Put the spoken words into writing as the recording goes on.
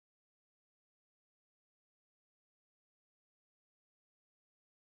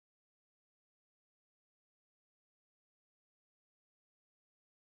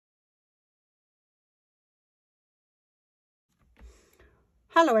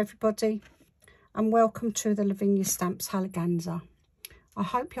Hello everybody and welcome to the Lavinia Stamps Halaganza. I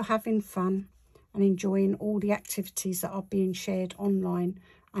hope you're having fun and enjoying all the activities that are being shared online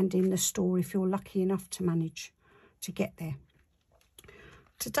and in the store if you're lucky enough to manage to get there.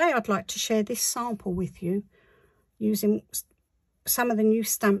 Today I'd like to share this sample with you using some of the new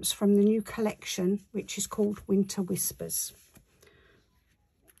stamps from the new collection, which is called Winter Whispers.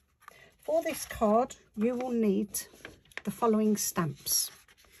 For this card you will need the following stamps.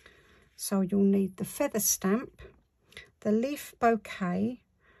 So you'll need the feather stamp, the leaf bouquet,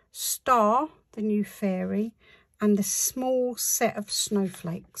 Starr, the new fairy, and the small set of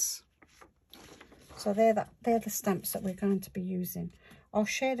snowflakes. So they're the stamps that we're going to be using. I'll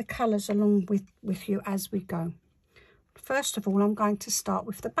share the colours along with you as we go. First of all, I'm going to start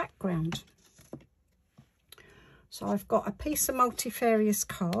with the background. So I've got a piece of multifarious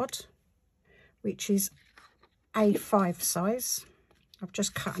card, which is A5 size. I've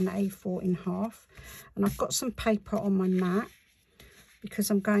just cut an A4 in half, and I've got some paper on my mat because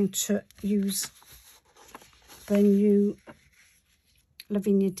I'm going to use the new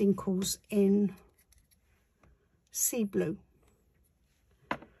Lavinia Dinkles in sea blue.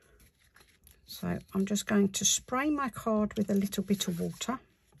 So I'm just going to spray my card with a little bit of water,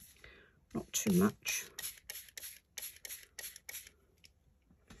 not too much.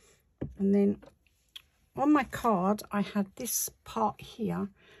 And then on my card, I had this part here,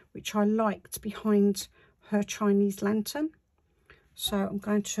 which I liked behind her Chinese lantern. So I'm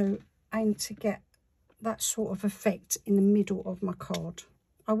going to aim to get that sort of effect in the middle of my card.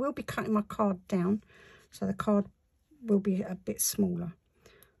 I will be cutting my card down, so the card will be a bit smaller.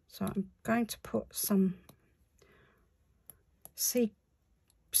 So I'm going to put some sea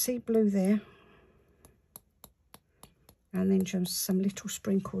blue there, and then just some little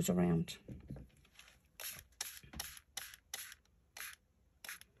sprinkles around.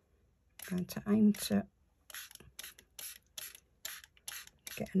 Going to aim to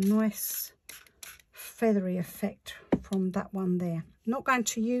get a nice feathery effect from that one there. Not going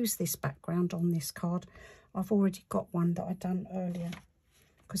to use this background on this card. I've already got one that I done earlier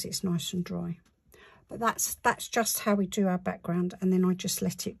because it's nice and dry. But that's just how we do our background, and then I just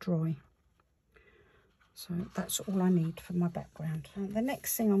let it dry. So that's all I need for my background. And the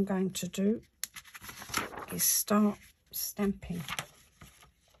next thing I'm going to do is start stamping.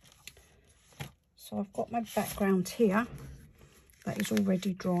 So I've got my background here that is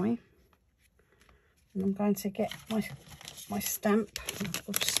already dry, and I'm going to get my stamp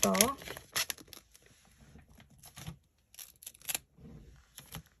of Starr.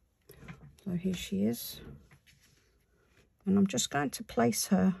 So here she is, and I'm just going to place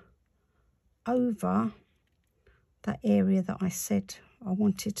her over that area that I said I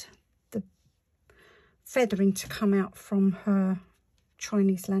wanted the feathering to come out from her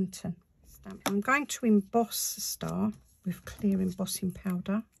Chinese lantern. I'm going to emboss the Starr with clear embossing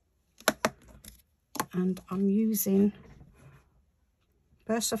powder, and I'm using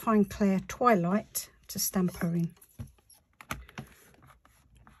VersaFine Clair Twilight to stamp her in.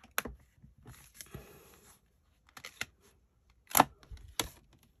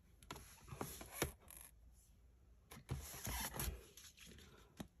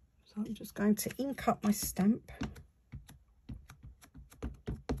 So I'm just going to ink up my stamp.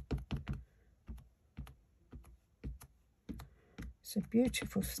 It's a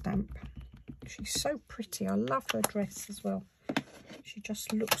beautiful stamp. She's so pretty. I love her dress as well. She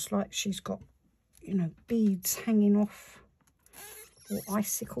just looks like she's got, you know, beads hanging off, or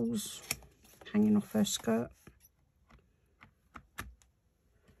icicles hanging off her skirt.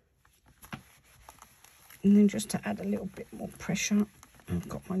 And then just to add a little bit more pressure, I've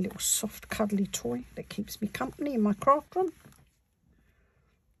got my little soft cuddly toy that keeps me company in my craft room.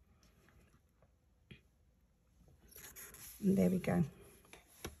 And there we go.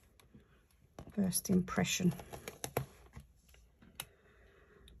 First impression.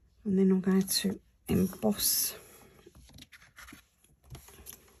 And then I'm going to emboss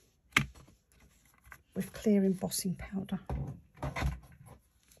with clear embossing powder.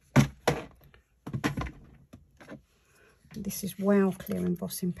 This is Wow clear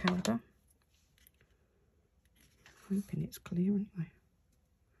embossing powder. I'm hoping it's clear anyway.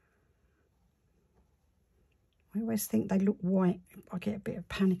 I always think they look white. I get a bit of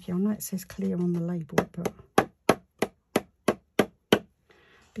panicky. I know it says clear on the label, but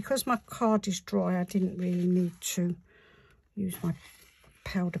because my card is dry, I didn't really need to use my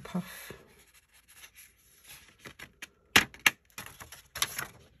powder puff.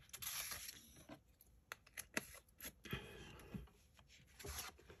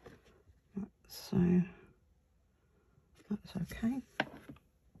 So that's okay.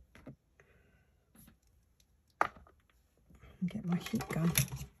 heat gun.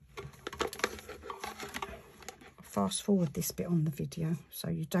 I'll fast forward this bit on the video so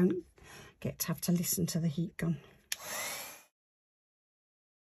you don't get to have to listen to the heat gun.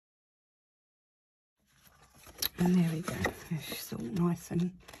 And there we go. It's all nice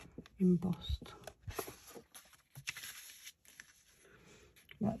and embossed.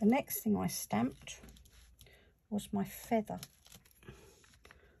 Right, the next thing I stamped was my feather.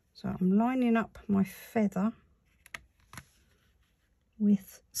 So I'm lining up my feather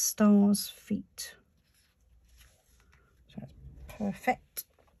with Starr's feet. So it's perfect.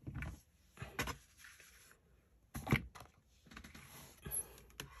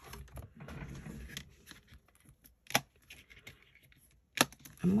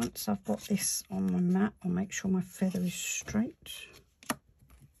 And once I've got this on my mat, I'll make sure my feather is straight.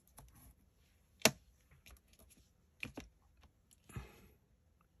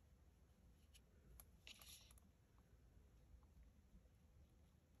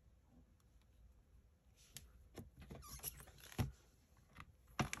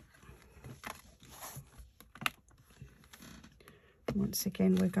 Once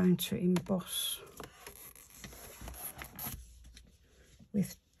again, we're going to emboss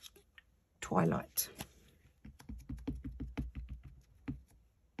with Twilight.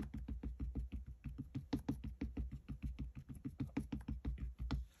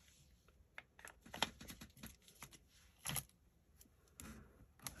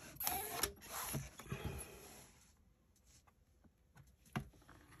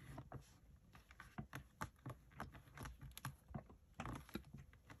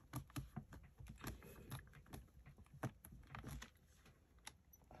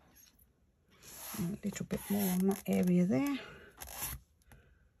 A little bit more on that area there.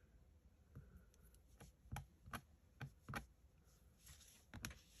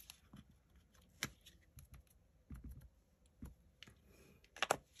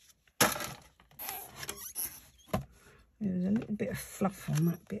 There's a little bit of fluff on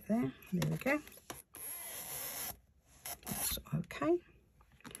that bit there. There we go. That's okay.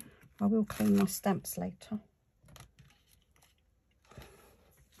 I will clean my stamps later.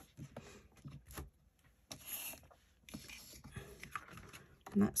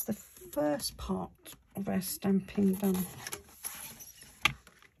 And that's the first part of our stamping done.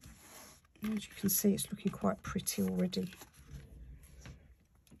 As you can see, it's looking quite pretty already.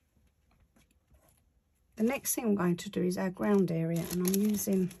 The next thing I'm going to do is our ground area, and I'm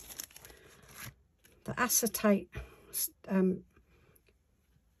using the acetate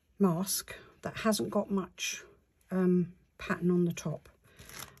mask that hasn't got much pattern on the top,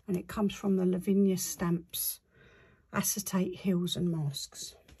 and it comes from the Lavinia stamps acetate hills and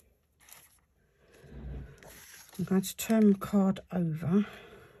masks. I'm going to turn the card over,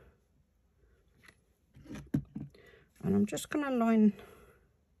 and I'm just going to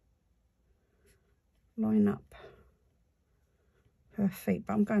line up her feet,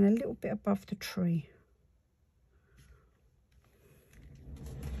 but I'm going a little bit above the tree.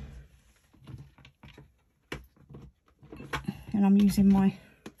 And I'm using my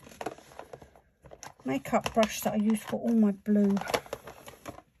makeup brush that I use for all my blue.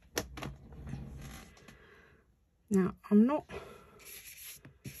 Now, I'm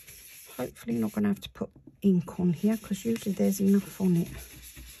hopefully not going to have to put ink on here, because usually there's enough on it.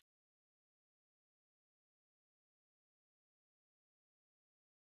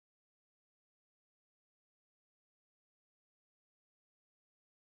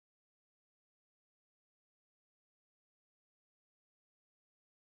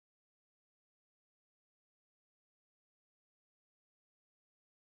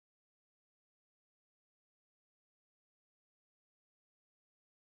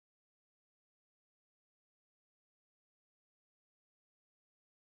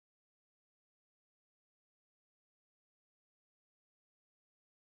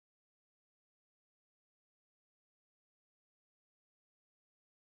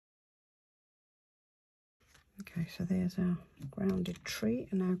 Okay, so there's our grounded tree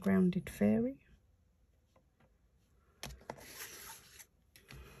and our grounded fairy.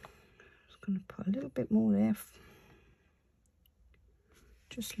 Just going to put a little bit more there,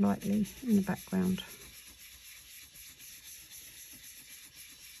 just lightly in the background.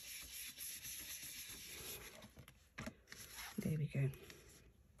 There we go.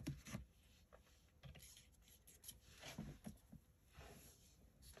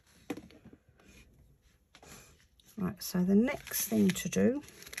 Right, so the next thing to do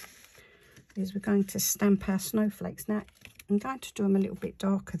is we're going to stamp our snowflakes. Now, I'm going to do them a little bit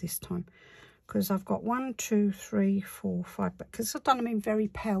darker this time, because I've got 1, 2, 3, 4, 5, but because I've done them in very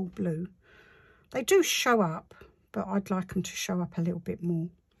pale blue, they do show up, but I'd like them to show up a little bit more.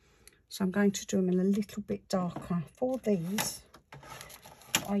 So I'm going to do them in a little bit darker. For these,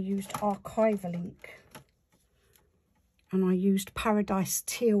 I used archival ink, and I used Paradise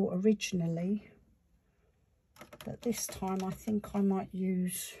Teal originally, but this time I think I might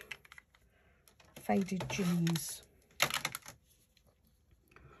use Faded Jeans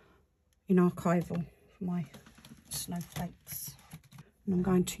in archival for my snowflakes. And I'm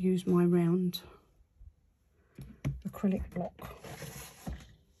going to use my round acrylic block.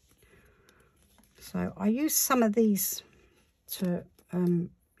 So I use some of these to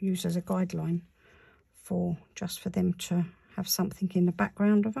use as a guideline, for just for them to have something in the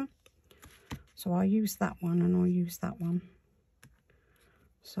background of them. So I'll use that one and I'll use that one.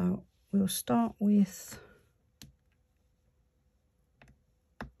 So we'll start with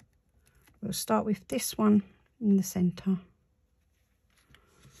this one in the centre.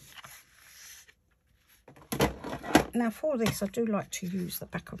 Now for this, I do like to use the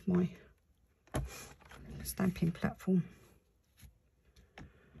back of my stamping platform.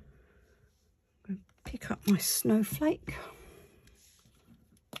 I'm going to pick up my snowflake.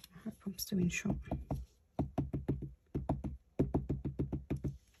 I hope I'm still in shot.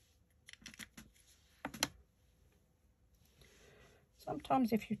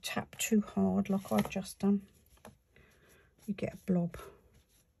 Sometimes if you tap too hard, like I've just done, you get a blob.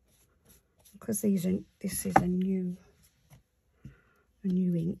 Because this is a new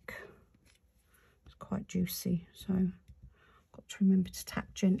ink. It's quite juicy, so I've got to remember to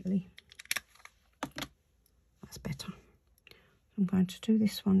tap gently. That's better. I'm going to do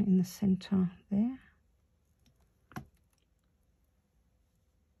this one in the centre there.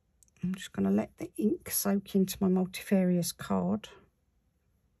 I'm just going to let the ink soak into my multifarious card.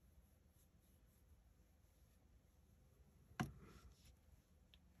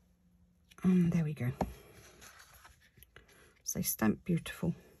 And there we go. So they stamp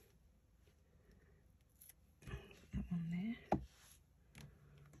beautiful. That one there.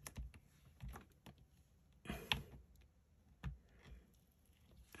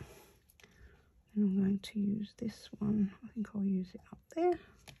 And I'm going to use this one. I think I'll use it up there.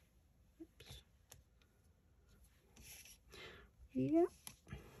 Oops. Yeah.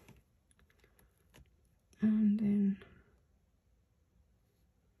 And then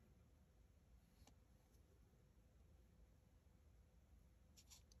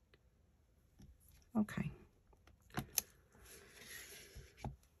okay.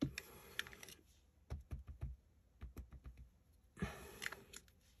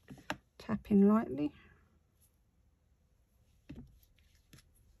 Tap in lightly.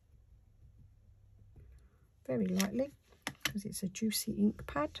 Very lightly, because it's a juicy ink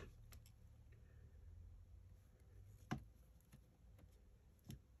pad.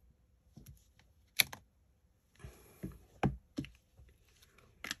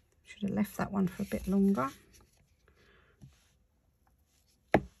 Should have left that one for a bit longer.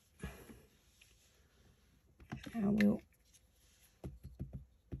 I will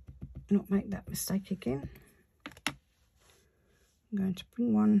not make that mistake again. I'm going to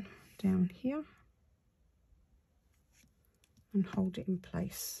bring one down here and hold it in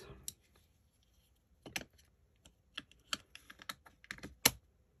place.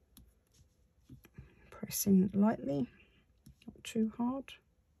 Pressing lightly, not too hard.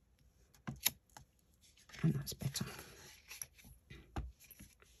 And that's better.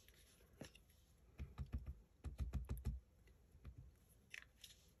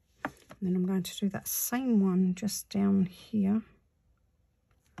 And then I'm going to do that same one just down here.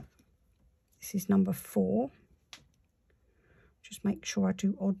 This is number 4. Just make sure I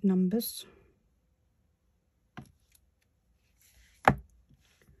do odd numbers. And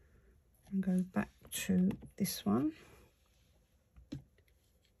go back to this one.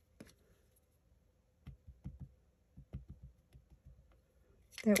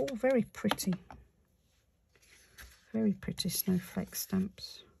 They're all very pretty snowflake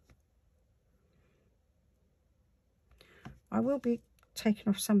stamps. I will be taking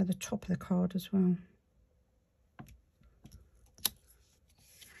off some of the top of the card as well.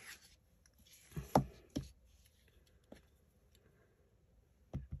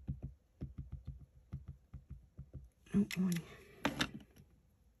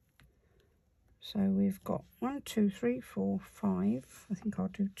 So we've got 1, 2, 3, 4, 5. I think I'll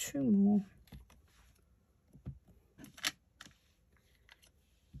do 2 more.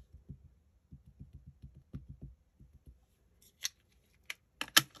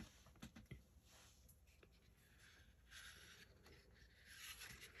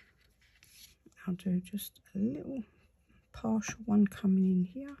 I'll do just a little partial one coming in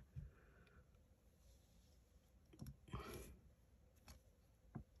here.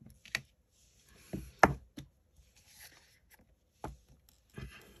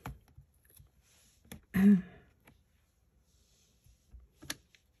 And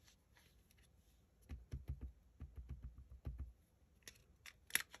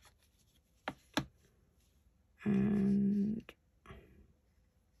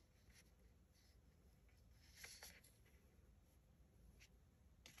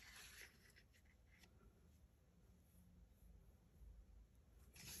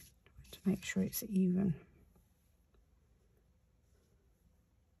to make sure it's even.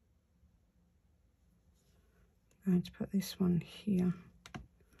 I'm going to put this one here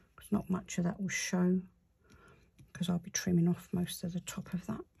because not much of that will show because I'll be trimming off most of the top of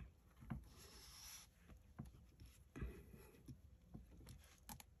that.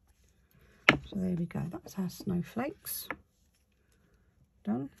 So there we go, that's our snowflakes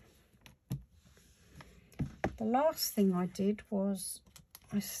done. The last thing I did was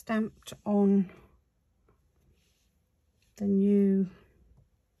I stamped on the new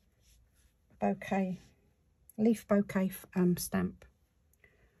bouquet, leaf bouquet stamp.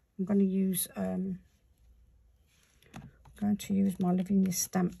 I'm going to use my Lavinia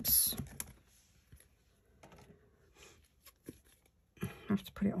stamps. I have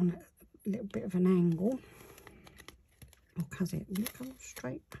to put it on a little bit of an angle, because it will go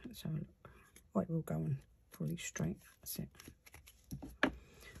straight. Let's have a look. Oh, it will go on fully straight. That's it.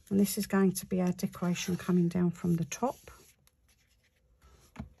 And this is going to be our decoration coming down from the top.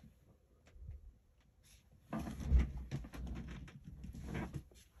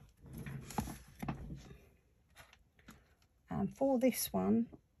 And for this one,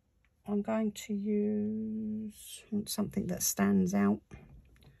 I'm going to use something that stands out.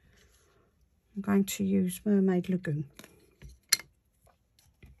 I'm going to use Mermaid Lagoon.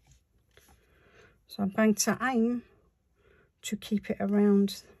 So I'm going to aim to keep it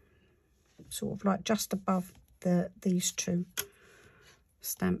around, sort of like just above these two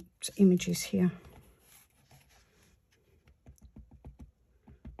stamped images here.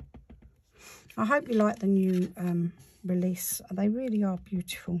 I hope you like the new release. They really are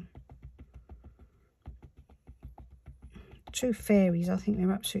beautiful. Two fairies, I think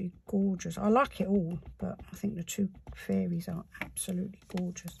they're absolutely gorgeous. I like it all, but I think the two fairies are absolutely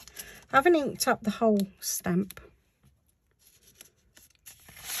gorgeous. I haven't inked up the whole stamp.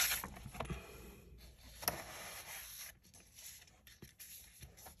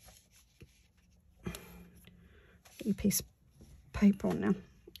 Get your piece of paper on now.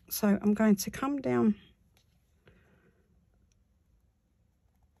 So I'm going to come down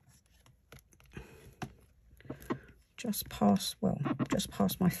just past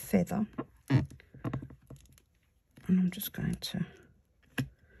my feather, and I'm just going to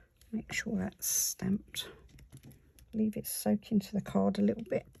make sure that's stamped. Leave it soak into the card a little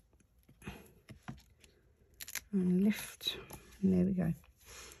bit and lift, and there we go.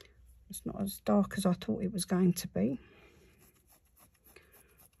 It's not as dark as I thought it was going to be.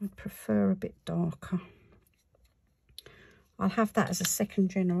 I'd prefer a bit darker. I'll have that as a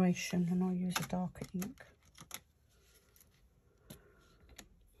second generation, and I'll use a darker ink.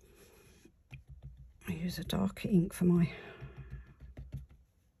 I use a darker ink for my...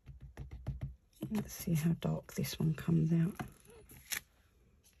 Let's see how dark this one comes out.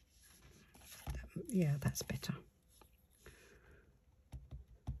 Yeah, that's better.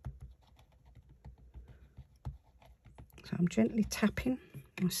 So I'm gently tapping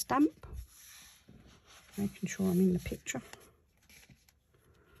my stamp, making sure I'm in the picture.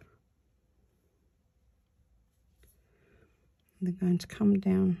 And they're going to come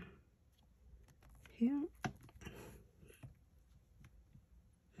down here.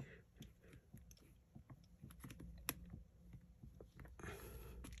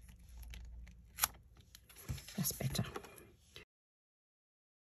 That's better.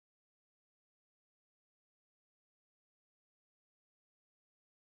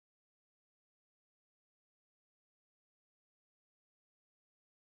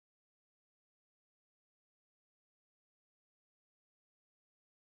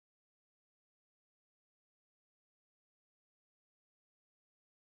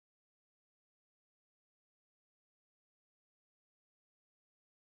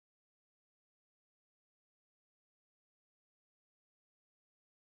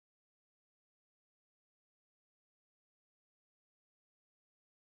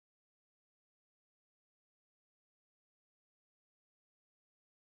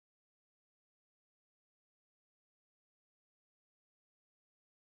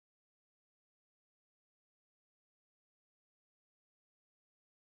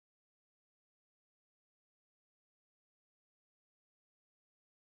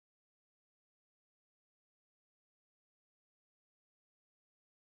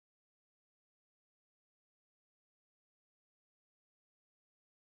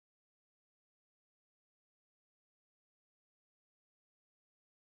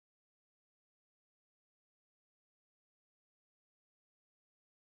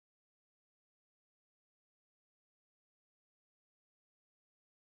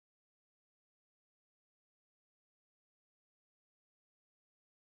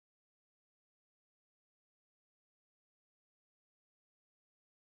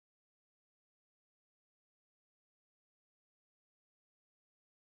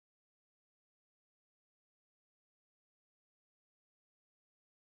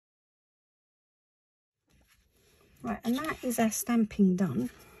 Right, and that is our stamping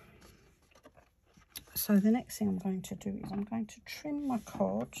done. So the next thing I'm going to do is I'm going to trim my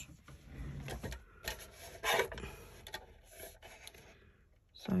card.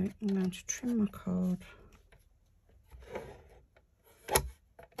 So I'm going to trim my card.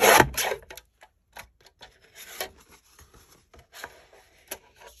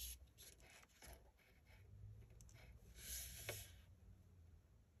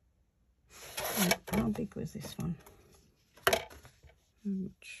 Right, how big was this one? How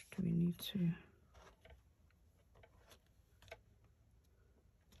much do we need to?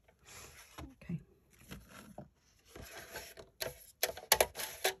 Okay.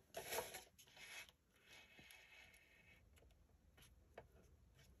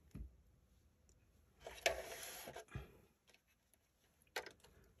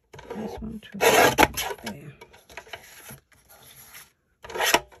 This one to there.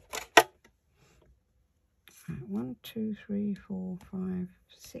 Right, 1, 2, 3, 4, 5,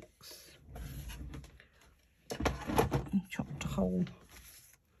 6. And chop the whole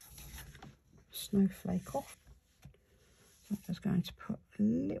snowflake off. So I'm just going to put a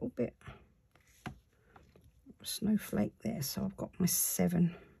little bit of snowflake there. So I've got my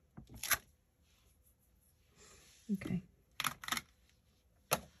 7. Okay.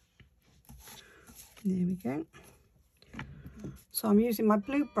 There we go. So I'm using my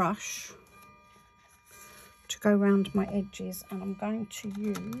blue brush to go around my edges, and I'm going to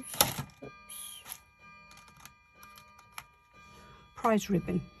use prize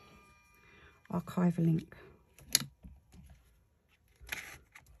ribbon, archival ink.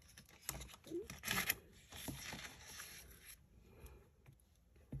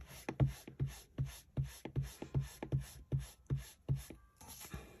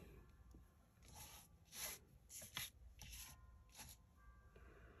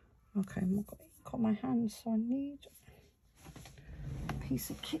 Okay, I've got ink on my hands, so I need a piece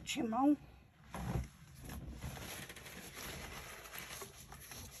of kitchen roll.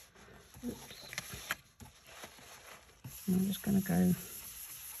 Oops. And I'm just going to go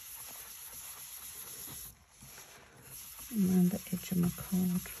around the edge of my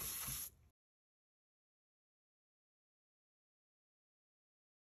card.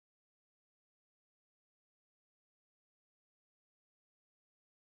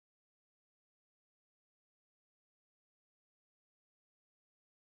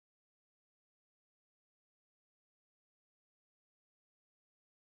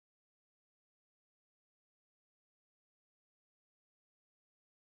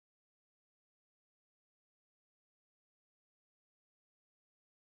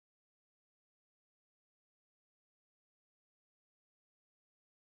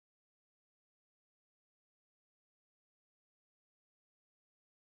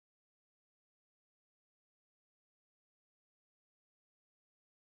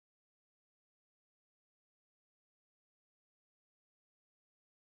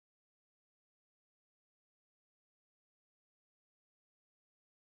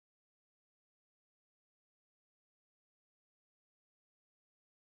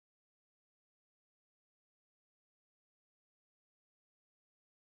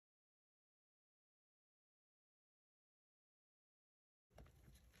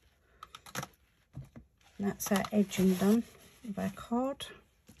 That's our edging done of our card.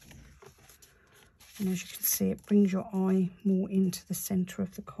 And as you can see, it brings your eye more into the centre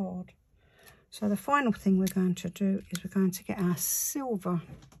of the card. So the final thing we're going to do is we're going to get our silver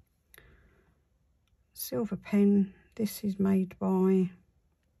pen. This is made by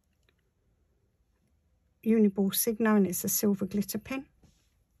Uniball Signo, and it's a silver glitter pen.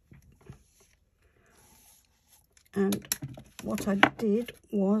 And what I did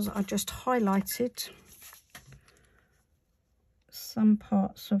was I just highlighted some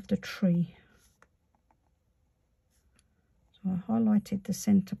parts of the tree. So I highlighted the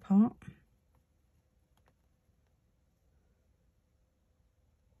centre part.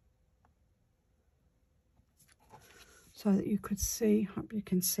 So that you could see, hope you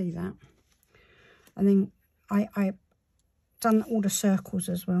can see that. And then I done all the circles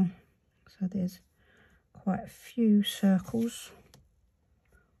as well. So there's quite a few circles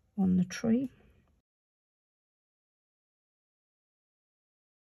on the tree.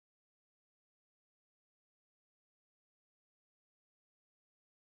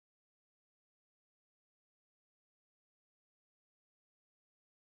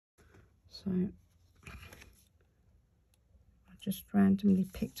 So I just randomly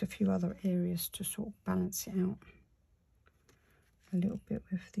picked a few other areas to sort of balance it out a little bit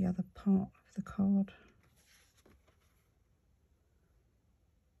with the other part of the card.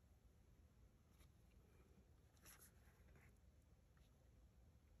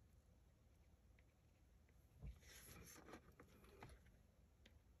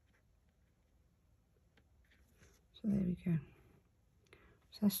 So there we go.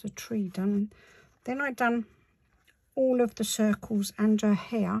 So that's the tree done. Then I done all of the circles and her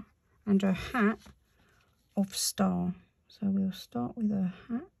hair and her hat of Starr. So we'll start with her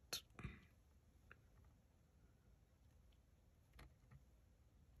hat.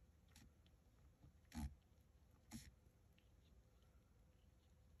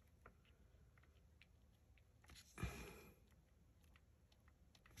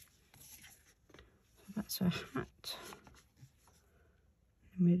 That's her hat.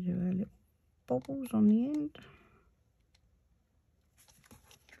 And we do her little bobbles on the end.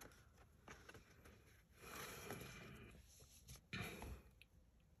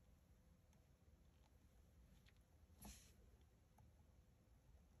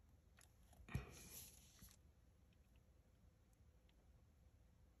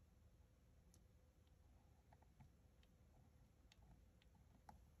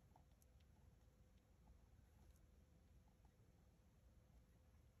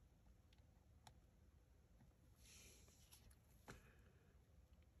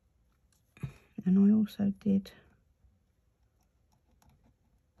 And I also did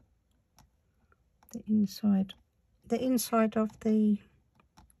the inside of the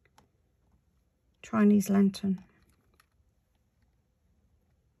Chinese lantern.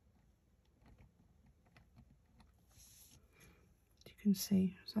 You can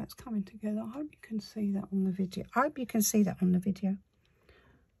see, so it's coming together. I hope you can see that on the video. I hope you can see that on the video.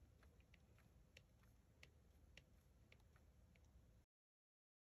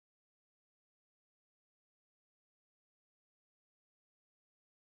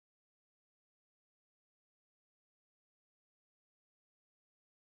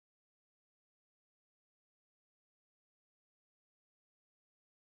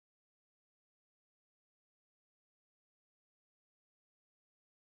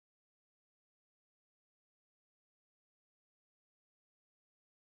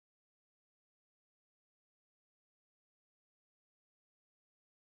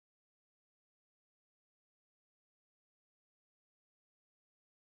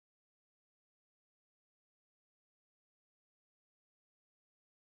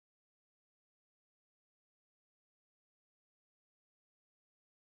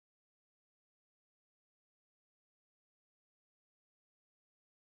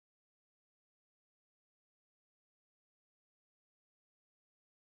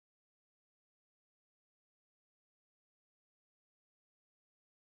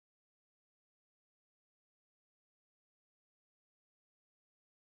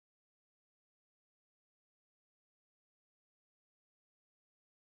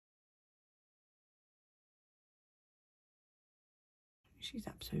 She's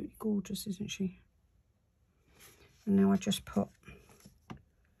absolutely gorgeous, isn't she? And now I just put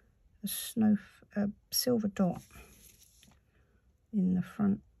a silver dot in the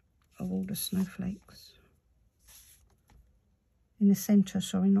front of all the snowflakes. In the centre,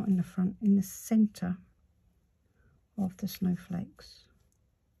 sorry, not in the front, in the centre of the snowflakes.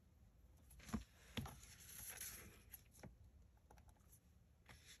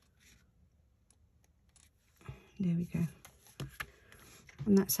 There we go.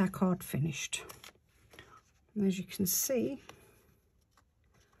 And that's our card finished. And as you can see,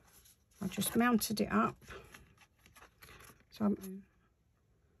 I just mounted it up. So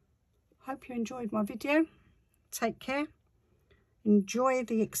I hope you enjoyed my video. Take care. Enjoy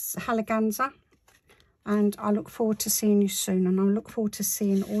the halaganza. And I look forward to seeing you soon. And I look forward to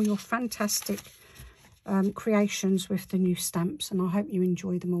seeing all your fantastic creations with the new stamps. And I hope you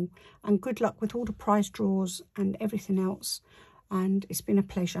enjoy them all. And good luck with all the prize draws and everything else. And it's been a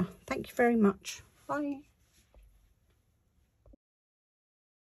pleasure. Thank you very much. Bye.